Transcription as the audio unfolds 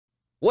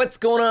What's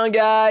going on,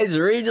 guys?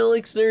 Rage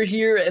Elixir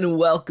here, and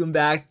welcome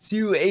back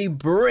to a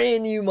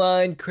brand new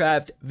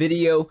Minecraft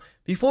video.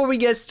 Before we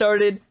get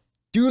started,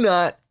 do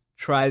not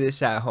try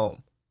this at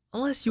home.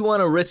 Unless you want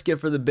to risk it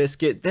for the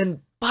biscuit,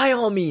 then by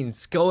all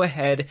means, go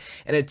ahead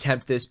and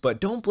attempt this, but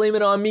don't blame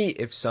it on me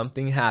if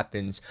something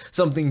happens,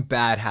 something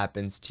bad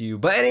happens to you.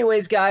 But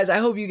anyways, guys, I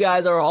hope you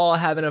guys are all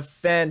having a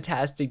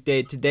fantastic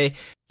day today.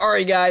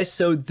 Alright guys,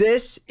 so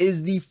this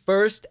is the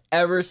first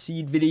ever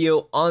seed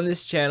video on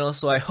this channel,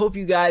 so I hope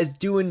you guys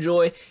do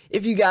enjoy.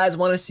 If you guys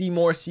want to see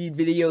more seed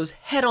videos,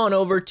 head on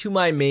over to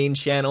my main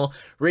channel,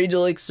 Rage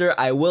Elixir.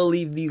 I will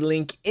leave the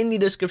link in the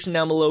description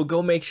down below.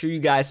 Go make sure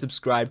you guys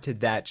subscribe to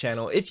that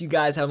channel if you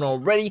guys haven't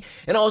already.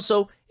 And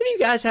also, if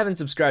you guys haven't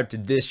subscribed to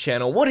this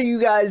channel, what are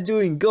you guys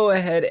doing? Go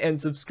ahead and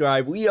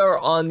subscribe. We are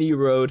on the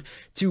road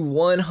to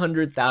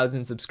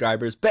 100,000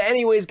 subscribers. But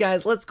anyways,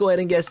 guys, let's go ahead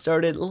and get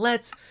started.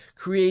 Let's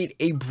create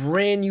a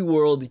brand new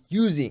world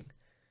using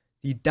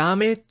the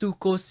Dame tu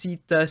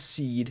Cosita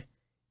seed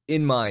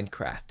in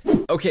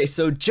Minecraft. Okay,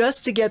 so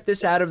just to get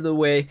this out of the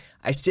way,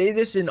 I say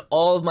this in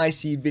all of my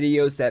seed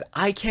videos that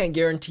I can't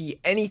guarantee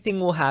anything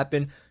will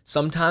happen.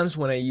 Sometimes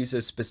when I use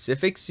a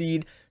specific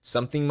seed,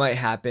 something might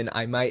happen.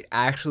 I might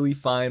actually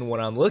find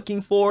what I'm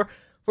looking for.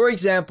 For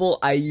example,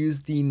 I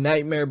used the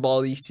Nightmare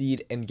Baldi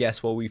seed, and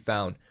guess what we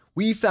found?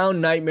 We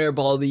found Nightmare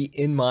Baldi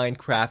in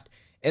Minecraft.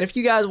 And if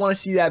you guys want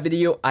to see that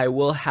video, I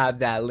will have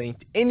that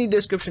linked in the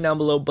description down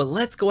below. But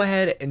let's go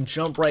ahead and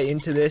jump right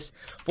into this.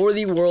 For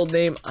the world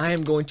name, I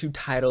am going to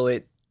title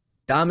it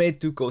Dame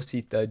tu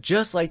Cosita,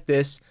 just like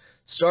this.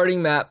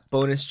 Starting map,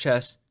 bonus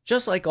chest,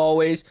 just like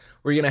always.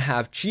 We're going to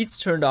have cheats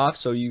turned off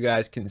so you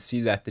guys can see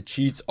that the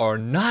cheats are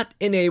not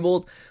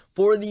enabled.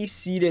 For the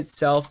seed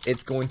itself,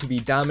 it's going to be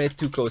Dame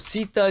tu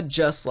Cosita,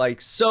 just like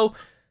so.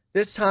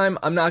 This time,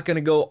 I'm not going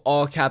to go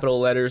all capital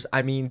letters.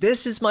 I mean,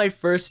 this is my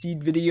first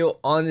seed video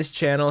on this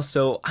channel,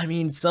 so I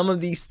mean, some of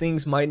these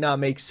things might not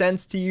make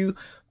sense to you,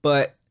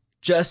 but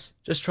just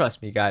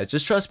trust me, guys.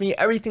 Just trust me,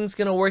 everything's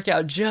going to work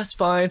out just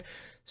fine.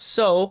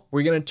 So,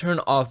 we're going to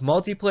turn off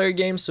multiplayer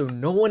games so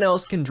no one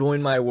else can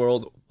join my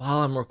world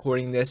while I'm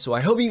recording this. So,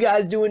 I hope you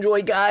guys do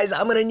enjoy, guys.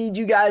 I'm going to need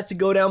you guys to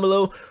go down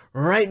below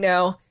right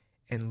now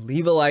and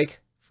leave a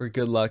like for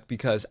good luck,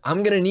 because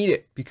I'm going to need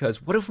it,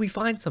 because what if we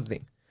find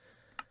something?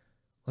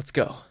 Let's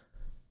go.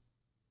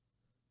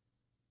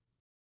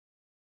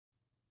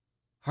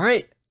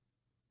 Alright.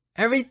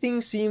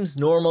 Everything seems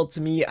normal to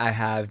me. I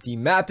have the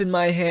map in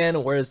my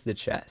hand. Where's the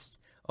chest?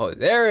 Oh,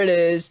 there it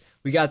is.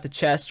 We got the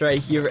chest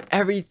right here.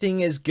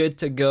 Everything is good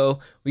to go.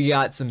 We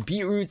got some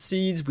beetroot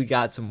seeds. We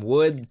got some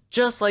wood.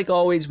 Just like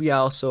always, we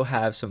also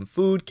have some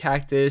food,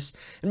 cactus,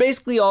 and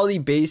basically all the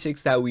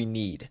basics that we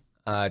need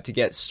to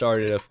get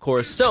started, of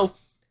course. So,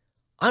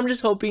 I'm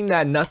just hoping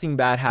that nothing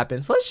bad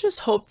happens. Let's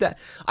just hope that,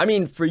 I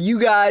mean, for you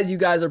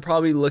guys are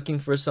probably looking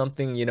for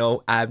something, you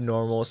know,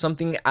 abnormal,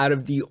 something out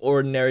of the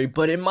ordinary.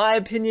 But in my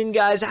opinion,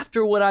 guys,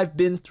 after what I've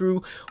been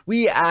through,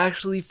 we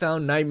actually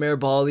found Nightmare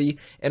Baldi.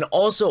 And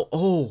also,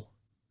 oh,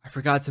 I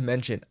forgot to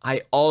mention,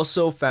 I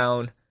also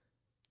found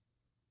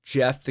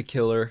Jeff the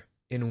Killer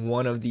in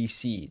one of these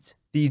seeds.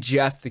 The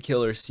Jeff the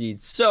Killer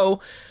seeds. So,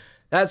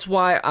 that's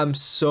why I'm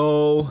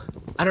so,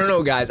 I don't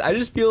know, guys. I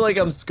just feel like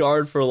I'm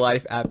scarred for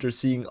life after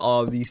seeing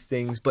all of these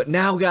things. But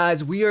now,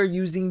 guys, we are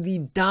using the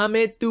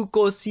Dame tu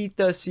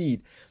Cosita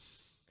seed.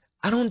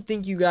 I don't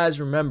think you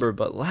guys remember,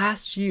 but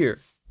last year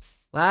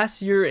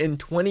in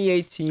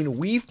 2018,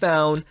 we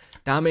found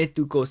Dame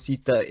tu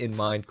Cosita in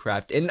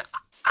Minecraft. And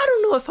I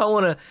don't know if I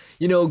want to,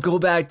 you know, go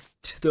back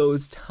to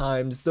those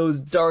times, those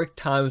dark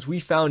times. We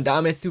found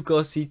Dame tu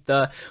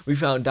Cosita. We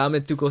found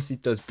Dame tu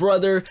Cosita's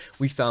brother.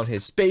 We found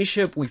his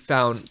spaceship. We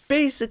found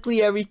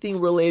basically everything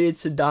related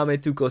to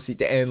Dame tu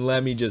Cosita. And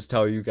let me just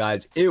tell you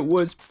guys, it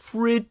was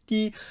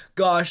pretty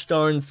gosh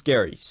darn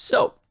scary.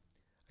 So,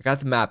 I got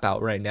the map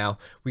out right now.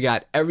 We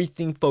got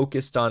everything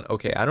focused on,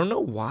 okay, I don't know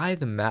why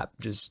the map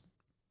just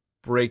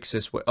breaks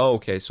this way. Oh,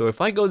 okay, so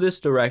if I go this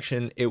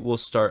direction, it will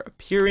start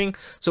appearing.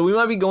 So we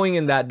might be going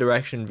in that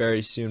direction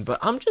very soon, but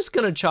I'm just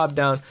gonna chop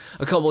down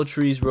a couple of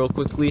trees real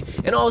quickly.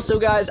 And also,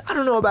 guys, I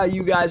don't know about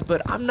you guys,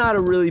 but I'm not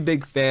a really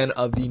big fan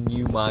of the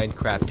new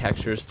Minecraft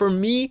textures. For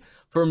me,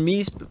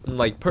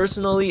 like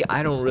personally,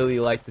 I don't really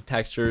like the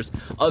textures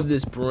of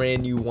this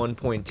brand new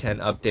 1.10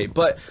 update.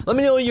 But let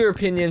me know your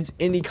opinions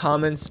in the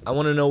comments. I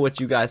want to know what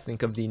you guys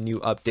think of the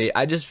new update.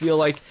 I just feel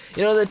like,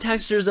 you know, the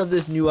textures of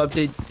this new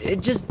update,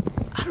 it just,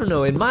 I don't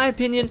know, in my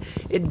opinion,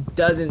 it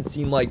doesn't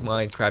seem like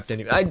Minecraft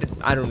anymore.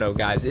 I don't know,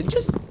 guys. It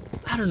just,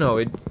 I don't know,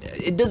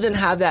 it doesn't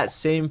have that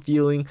same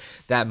feeling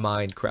that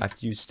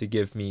Minecraft used to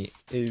give me.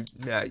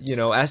 You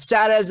know, as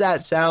sad as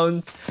that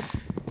sounds,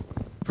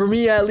 for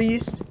me at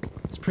least,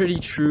 it's pretty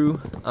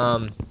true.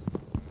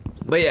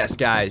 But yes,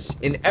 guys,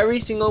 in every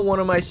single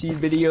one of my seed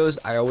videos,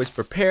 I always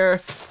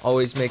prepare,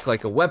 always make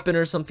like a weapon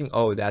or something.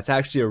 Oh, that's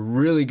actually a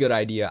really good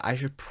idea. I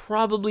should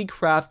probably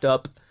craft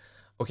up.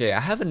 Okay, I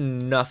have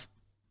enough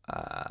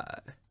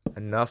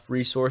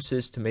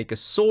resources to make a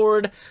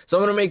sword. So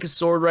I'm gonna make a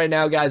sword right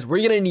now, guys.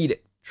 We're gonna need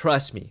it.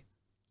 Trust me.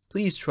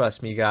 Please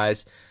trust me,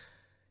 guys.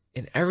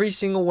 in every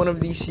single one of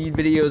these seed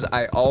videos,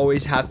 I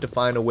always have to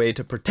find a way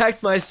to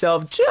protect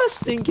myself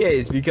just in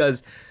case,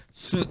 because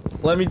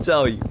let me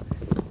tell you,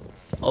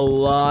 a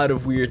lot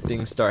of weird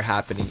things start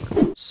happening.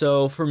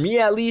 So for me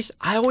at least,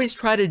 I always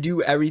try to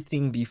do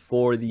everything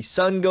before the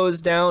sun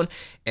goes down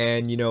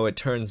and, you know, it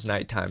turns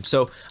nighttime.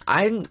 So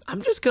I'm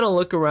just gonna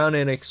look around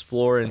and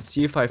explore and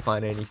see if I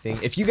find anything.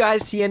 If you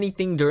guys see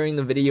anything during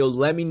the video,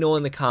 let me know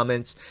in the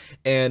comments,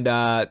 and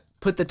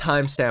put the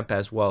timestamp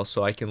as well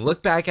so I can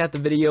look back at the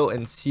video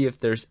and see if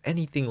there's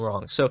anything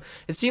wrong. So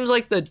it seems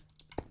like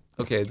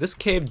okay, this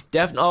cave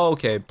oh,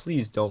 okay,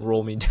 please don't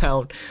roll me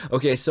down.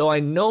 Okay, so I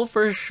know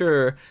for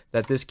sure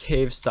that this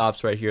cave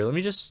stops right here. Let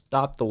me just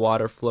stop the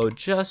water flow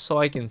just so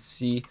I can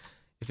see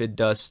if it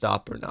does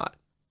stop or not.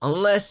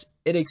 Unless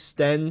it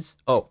extends.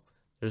 Oh,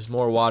 there's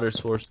more water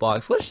source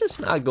blocks. Let's just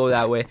not go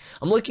that way.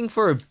 I'm looking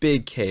for a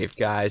big cave,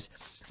 guys.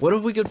 What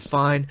if we could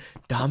find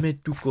Dame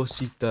tu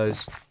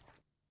Cosita's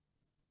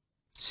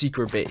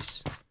secret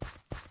base?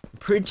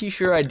 Pretty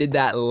sure I did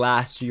that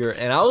last year,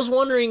 and I was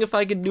wondering if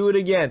I could do it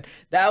again.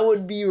 That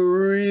would be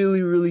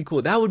really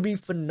cool. That would be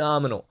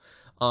phenomenal.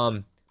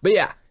 But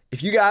yeah,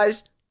 if you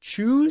guys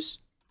choose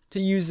to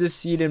use this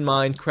seed in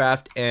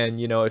Minecraft, and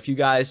you know, if you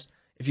guys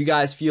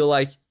feel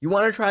like you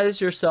want to try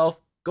this yourself,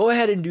 go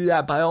ahead and do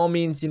that by all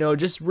means. You know,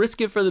 just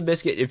risk it for the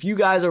biscuit. If you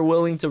guys are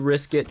willing to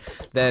risk it,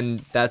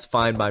 then that's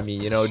fine by me.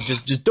 You know,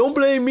 just don't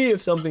blame me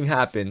if something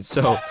happens.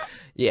 So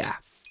yeah.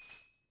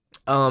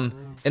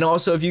 And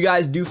also, if you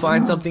guys do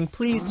find something,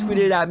 please tweet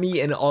it at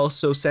me and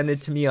also send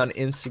it to me on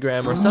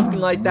Instagram or something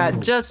like that,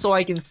 just so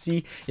I can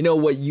see, you know,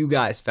 what you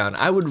guys found.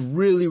 I would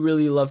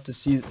really love to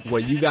see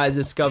what you guys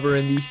discover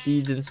in these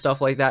seeds and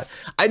stuff like that.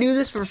 I do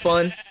this for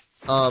fun.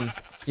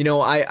 You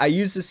know, I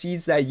use the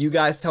seeds that you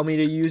guys tell me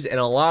to use, and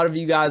a lot of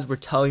you guys were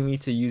telling me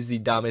to use the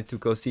Dame tu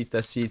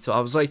Cosita seed, so I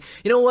was like,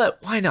 you know what,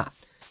 why not?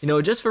 You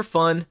know, just for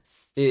fun.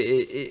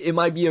 It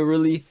might be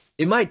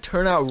it might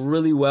turn out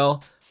really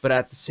well. But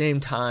at the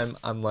same time,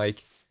 I'm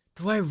like,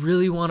 do I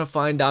really want to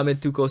find Dame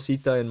tu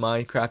Cosita in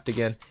Minecraft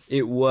again?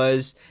 It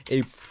was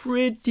a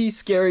pretty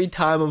scary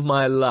time of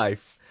my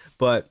life.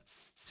 But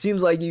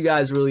seems like you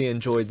guys really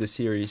enjoyed the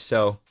series,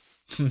 so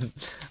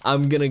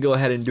I'm gonna go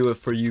ahead and do it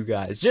for you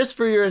guys, just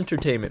for your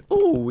entertainment.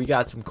 Oh, we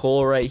got some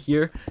coal right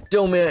here.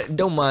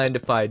 Don't mind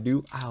if I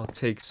do. I'll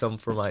take some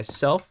for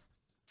myself.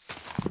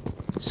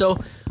 So,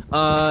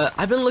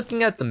 I've been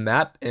looking at the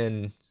map,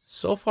 and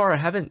so far I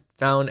haven't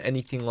found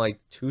anything like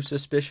too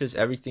suspicious.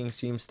 Everything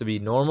seems to be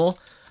normal.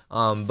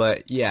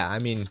 But yeah, I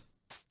mean,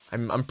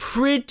 I'm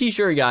pretty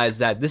sure, guys,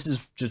 that this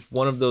is just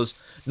one of those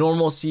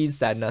normal seeds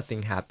that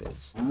nothing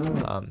happens. You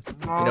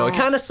know, it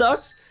kind of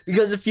sucks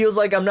because it feels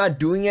like I'm not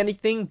doing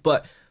anything,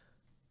 but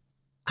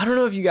I don't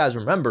know if you guys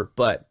remember,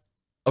 but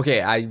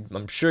okay,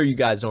 I'm sure you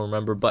guys don't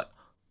remember, but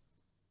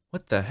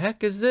what the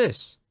heck is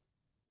this?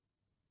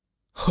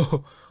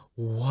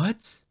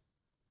 What?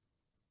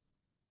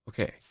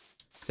 Okay.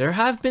 There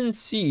have been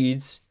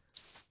seeds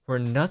where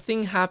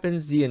nothing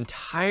happens the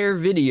entire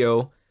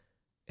video,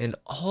 and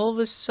all of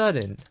a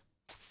sudden,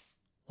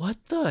 what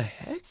the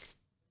heck?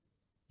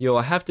 Yo,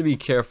 I have to be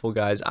careful,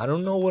 guys. I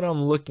don't know what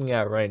I'm looking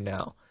at right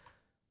now.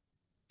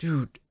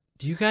 Dude,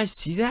 do you guys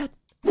see that?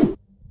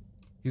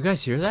 You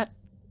guys hear that?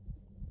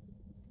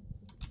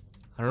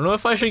 I don't know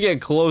if I should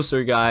get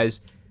closer,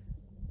 guys.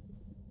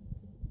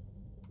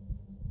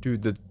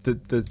 Dude,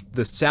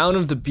 the sound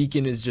of the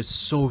beacon is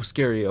just so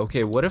scary.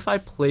 Okay, what if I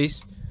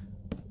place...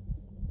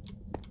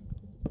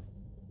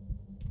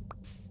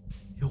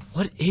 Yo,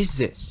 what is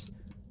this?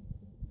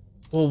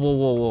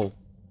 Whoa.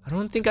 I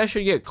don't think I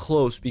should get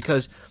close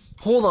because...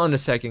 Hold on a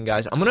second,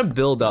 guys. I'm gonna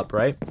build up,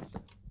 right?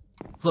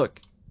 Look,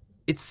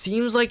 it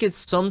seems like it's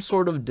some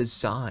sort of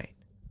design.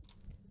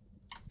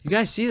 You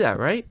guys see that,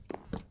 right?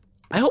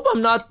 I hope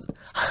I'm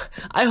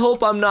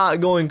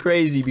not going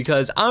crazy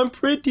because I'm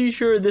pretty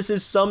sure this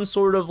is some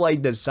sort of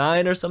like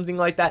design or something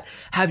like that.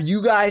 Have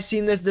you guys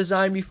seen this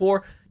design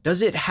before?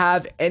 Does it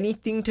have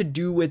anything to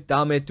do with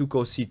Dame tu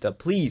Cosita?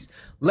 Please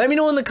let me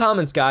know in the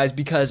comments, guys,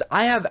 because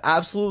I have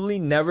absolutely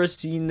never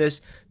seen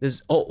this.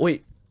 Oh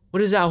wait,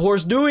 what is that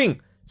horse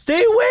doing?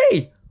 Stay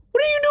away!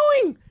 What are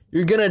you doing?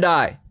 You're gonna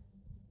die.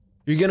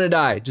 You're gonna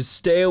die. Just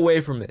stay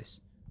away from this.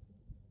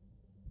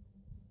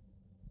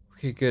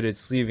 Okay, good.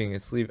 It's leaving.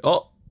 It's leaving.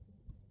 Oh,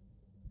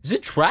 is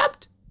it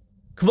trapped?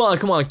 Come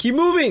on. Keep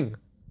moving.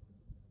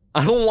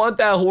 I don't want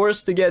that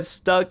horse to get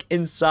stuck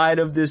inside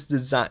of this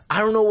design. I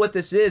don't know what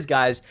this is,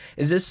 guys.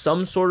 Is this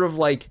some sort of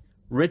like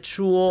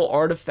ritual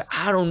artifact?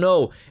 I don't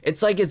know.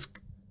 It's like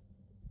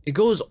it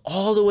goes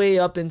all the way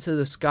up into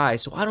the sky.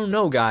 So I don't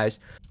know, guys.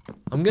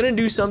 I'm gonna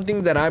do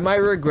something that I might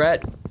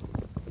regret.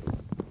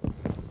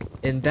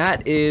 And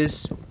that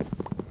is,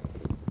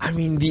 I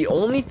mean, the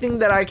only thing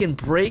that I can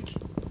break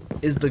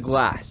is the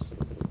glass.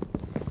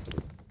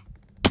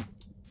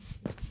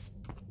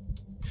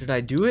 Should I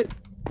do it?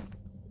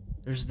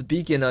 There's the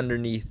beacon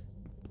underneath.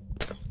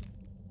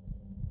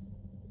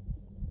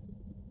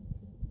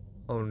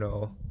 Oh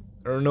no.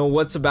 I don't know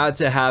what's about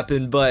to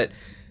happen, but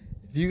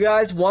if you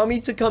guys want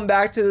me to come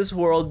back to this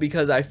world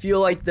because I feel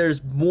like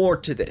there's more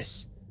to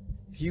this.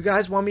 If you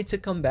guys want me to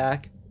come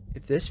back,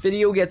 if this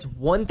video gets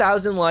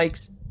 1,000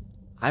 likes,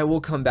 I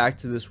will come back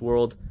to this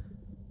world.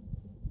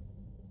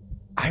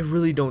 I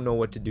really don't know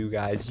what to do,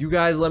 guys. You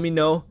guys let me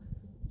know.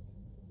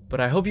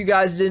 But I hope you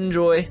guys did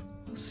enjoy.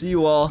 I'll see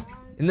you all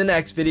in the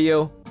next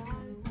video.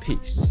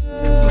 Peace.